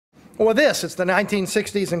Or this, it's the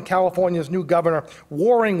 1960s and California's new governor,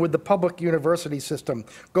 warring with the public university system,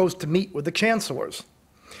 goes to meet with the chancellors.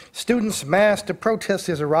 Students massed to protest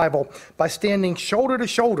his arrival by standing shoulder to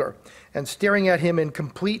shoulder and staring at him in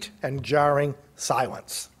complete and jarring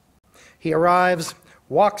silence. He arrives,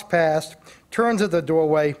 walks past, turns at the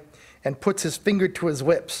doorway, and puts his finger to his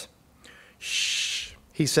lips. "Shh,"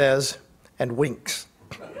 he says, and winks.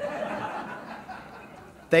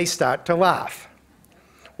 They start to laugh.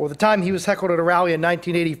 Or the time he was heckled at a rally in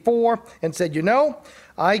 1984 and said, "You know,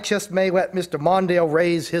 I just may let Mr. Mondale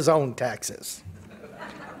raise his own taxes."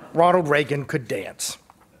 Ronald Reagan could dance.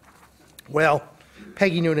 Well,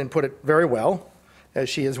 Peggy Noonan put it very well, as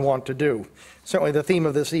she is wont to do. Certainly the theme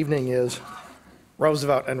of this evening is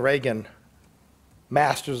Roosevelt and Reagan,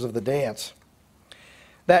 masters of the dance.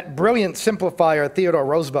 That brilliant simplifier, Theodore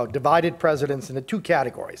Roosevelt, divided presidents into two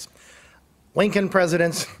categories: Lincoln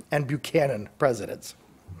presidents and Buchanan presidents.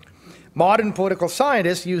 Modern political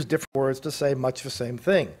scientists use different words to say much the same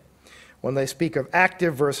thing. When they speak of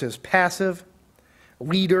active versus passive,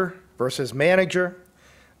 leader versus manager,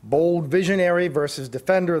 bold visionary versus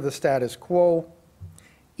defender of the status quo,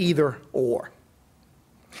 either or.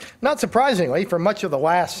 Not surprisingly, for much of the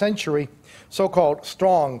last century, so-called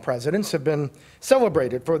strong presidents have been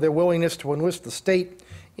celebrated for their willingness to enlist the state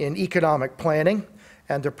in economic planning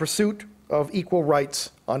and the pursuit of equal rights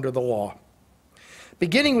under the law.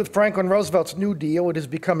 Beginning with Franklin Roosevelt's New Deal, it has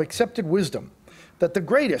become accepted wisdom that the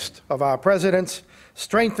greatest of our presidents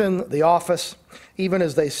strengthen the office even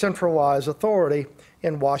as they centralize authority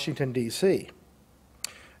in Washington, D.C.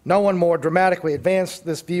 No one more dramatically advanced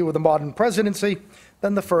this view of the modern presidency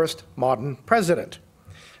than the first modern president.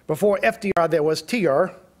 Before FDR, there was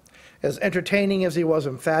TR, as entertaining as he was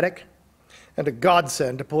emphatic, and a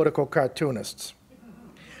godsend to political cartoonists.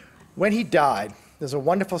 When he died, there's a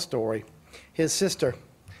wonderful story. His sister,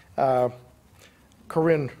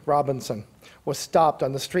 Corinne Robinson, was stopped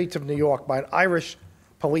on the streets of New York by an Irish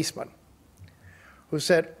policeman who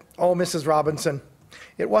said, "Oh, Mrs. Robinson,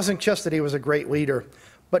 it wasn't just that he was a great leader,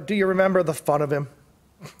 but do you remember the fun of him?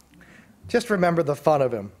 Just remember the fun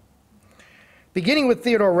of him." Beginning with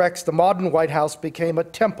Theodore Rex, the modern White House became a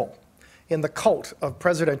temple in the cult of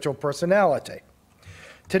presidential personality.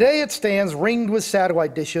 Today it stands ringed with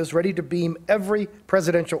satellite dishes, ready to beam every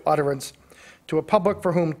presidential utterance to a public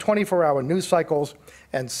for whom 24-hour news cycles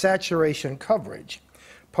and saturation coverage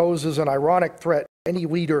poses an ironic threat to any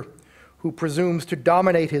leader who presumes to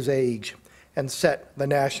dominate his age and set the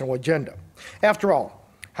national agenda. After all,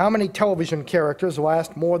 how many television characters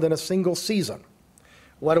last more than a single season,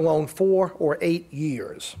 let alone 4 or 8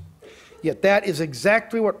 years? Yet that is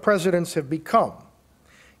exactly what presidents have become: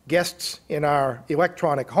 guests in our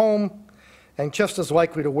electronic home, and just as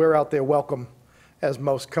likely to wear out their welcome as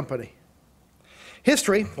most company.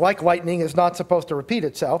 History, like lightning, is not supposed to repeat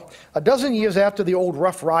itself. A dozen years after the old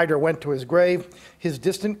Rough Rider went to his grave, his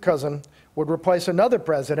distant cousin would replace another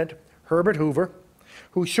president, Herbert Hoover,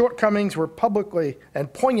 whose shortcomings were publicly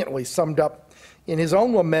and poignantly summed up in his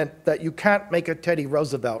own lament that "you can't make a Teddy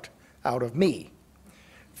Roosevelt out of me."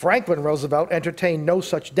 Franklin Roosevelt entertained no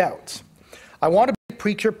such doubts. "I want to be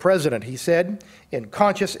preacher president," he said, in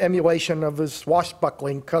conscious emulation of his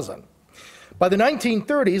swashbuckling cousin. By the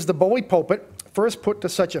 1930s, the bully pulpit, first put to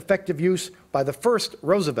such effective use by the first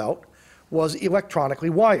Roosevelt, was electronically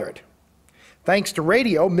wired. Thanks to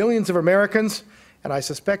radio, millions of Americans, and I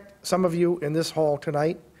suspect some of you in this hall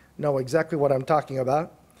tonight know exactly what I'm talking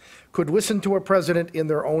about, could listen to a president in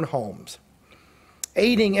their own homes.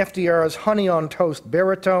 Aiding FDR's honey-on-toast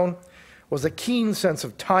baritone was a keen sense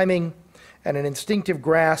of timing and an instinctive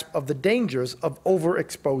grasp of the dangers of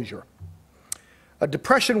overexposure. A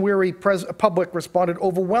depression-weary public responded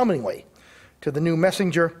overwhelmingly to the new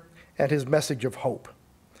messenger and his message of hope.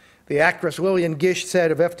 The actress Lillian Gish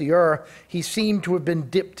said of FDR, "He seemed to have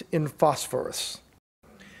been dipped in phosphorus."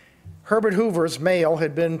 Herbert Hoover's mail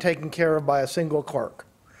had been taken care of by a single clerk.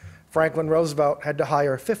 Franklin Roosevelt had to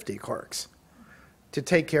hire 50 clerks to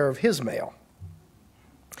take care of his mail.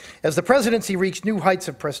 As the presidency reached new heights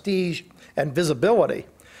of prestige and visibility,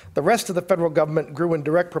 the rest of the federal government grew in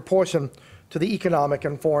direct proportion to the economic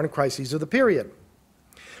and foreign crises of the period.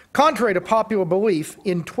 Contrary to popular belief,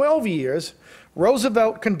 in 12 years,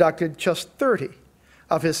 Roosevelt conducted just 30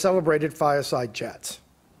 of his celebrated fireside chats.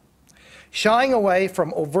 Shying away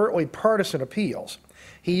from overtly partisan appeals,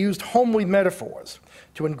 he used homely metaphors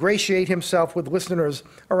to ingratiate himself with listeners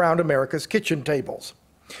around America's kitchen tables.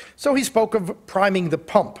 So he spoke of priming the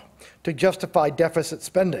pump to justify deficit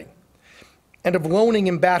spending, and of loaning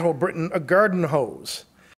embattled Britain a garden hose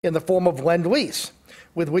in the form of Lend-Lease,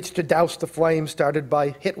 with which to douse the flames started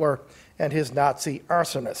by Hitler and his Nazi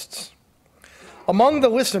arsonists. Among the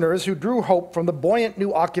listeners who drew hope from the buoyant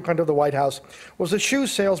new occupant of the White House was a shoe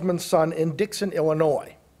salesman's son in Dixon,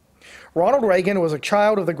 Illinois. Ronald Reagan was a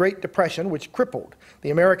child of the Great Depression, which crippled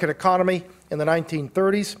the American economy in the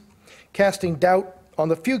 1930s, casting doubt on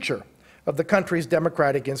the future of the country's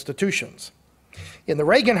democratic institutions. In the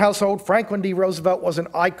Reagan household, Franklin D. Roosevelt was an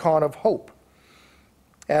icon of hope,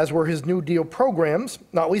 as were his New Deal programs,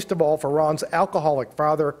 not least of all for Ron's alcoholic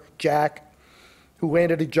father, Jack, who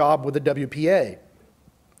landed a job with the WPA.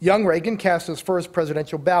 Young Reagan cast his first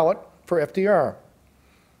presidential ballot for FDR.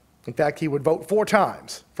 In fact, he would vote 4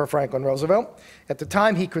 times for Franklin Roosevelt. At the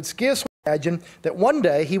time, he could scarcely imagine that one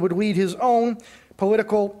day he would lead his own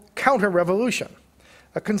political counter-revolution,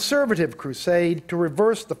 a conservative crusade to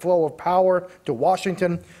reverse the flow of power to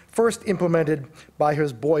Washington, first implemented by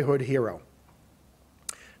his boyhood hero.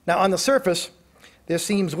 Now, on the surface, there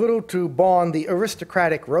seems little to bond the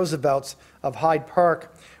aristocratic Roosevelts of Hyde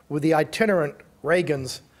Park with the itinerant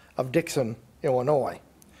Reagans of Dixon, Illinois.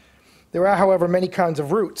 There are, however, many kinds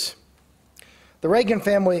of roots. The Reagan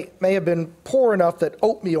family may have been poor enough that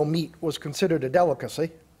oatmeal meat was considered a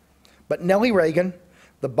delicacy, but Nellie Reagan,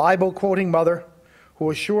 the Bible-quoting mother who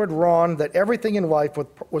assured Ron that everything in life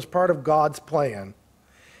was part of God's plan,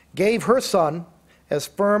 gave her son as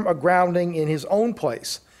firm a grounding in his own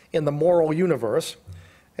place in the moral universe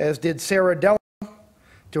as did Sarah Dell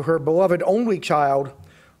to her beloved only child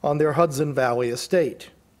on their Hudson Valley estate.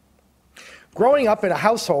 Growing up in a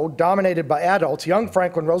household dominated by adults, young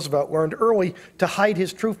Franklin Roosevelt learned early to hide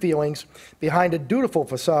his true feelings behind a dutiful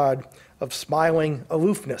facade of smiling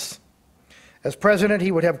aloofness. As president,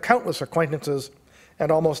 he would have countless acquaintances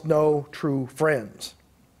and almost no true friends.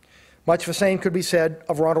 Much the same could be said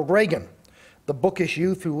of Ronald Reagan, the bookish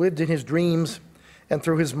youth who lived in his dreams and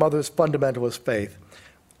through his mother's fundamentalist faith.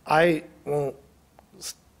 I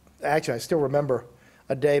still remember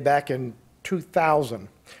a day back in 2000.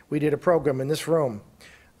 We did a program in this room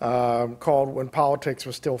called When Politics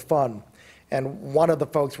Was Still Fun. And one of the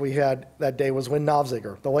folks we had that day was Lynn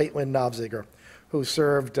Novziger, the late Lynn Novziger, who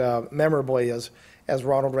served memorably as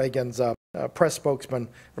Ronald Reagan's press spokesman,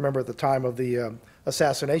 remember at the time of the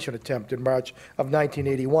assassination attempt in March of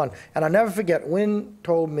 1981. And I'll never forget, Lynn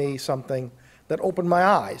told me something that opened my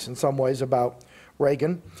eyes in some ways about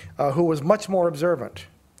Reagan, who was much more observant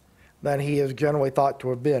than he is generally thought to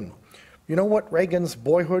have been. You know what Reagan's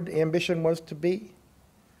boyhood ambition was to be?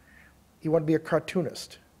 He wanted to be a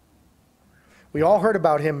cartoonist. We all heard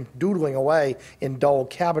about him doodling away in dull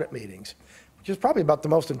cabinet meetings, which is probably about the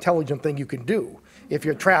most intelligent thing you can do if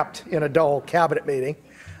you're trapped in a dull cabinet meeting.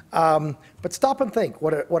 But stop and think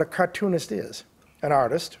what a cartoonist is, an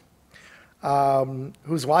artist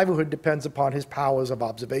whose livelihood depends upon his powers of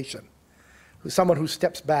observation, who's someone who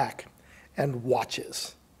steps back and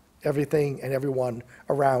watches everything and everyone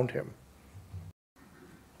around him.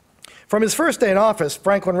 From his first day in office,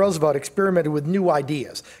 Franklin Roosevelt experimented with new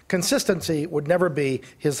ideas. Consistency would never be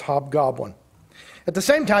his hobgoblin. At the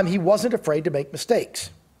same time, he wasn't afraid to make mistakes.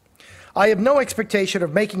 "I have no expectation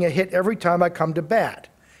of making a hit every time I come to bat,"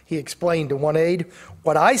 he explained to one aide.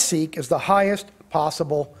 "What I seek is the highest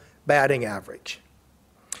possible batting average."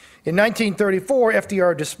 In 1934,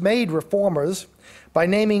 FDR dismayed reformers by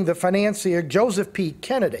naming the financier Joseph P.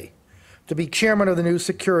 Kennedy to be chairman of the new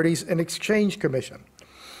Securities and Exchange Commission.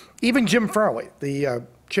 Even Jim Farley, the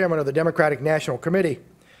chairman of the Democratic National Committee,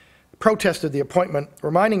 protested the appointment,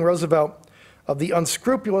 reminding Roosevelt of the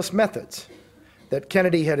unscrupulous methods that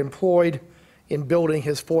Kennedy had employed in building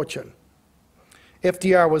his fortune.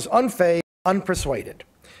 FDR was unfazed, unpersuaded.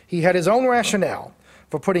 He had his own rationale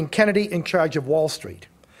for putting Kennedy in charge of Wall Street.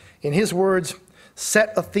 In his words,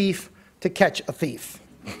 "set a thief to catch a thief."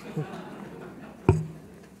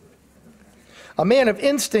 A man of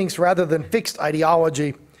instincts rather than fixed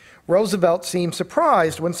ideology, Roosevelt seemed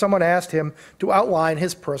surprised when someone asked him to outline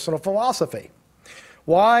his personal philosophy.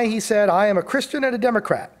 "Why," he said, "I am a Christian and a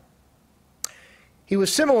Democrat." He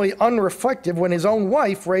was similarly unreflective when his own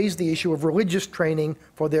wife raised the issue of religious training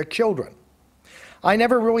for their children. "I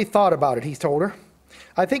never really thought about it," he told her.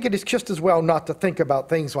 "I think it is just as well not to think about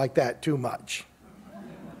things like that too much."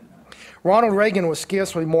 Ronald Reagan was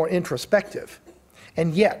scarcely more introspective.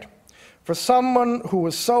 And yet, for someone who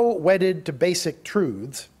was so wedded to basic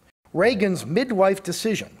truths, Reagan's midlife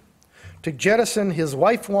decision to jettison his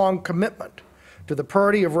lifelong commitment to the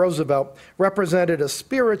party of Roosevelt represented a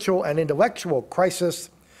spiritual and intellectual crisis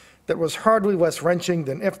that was hardly less wrenching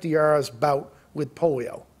than FDR's bout with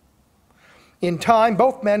polio. In time,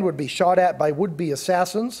 both men would be shot at by would-be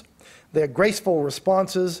assassins, their graceful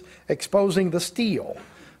responses exposing the steel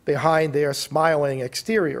behind their smiling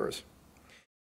exteriors.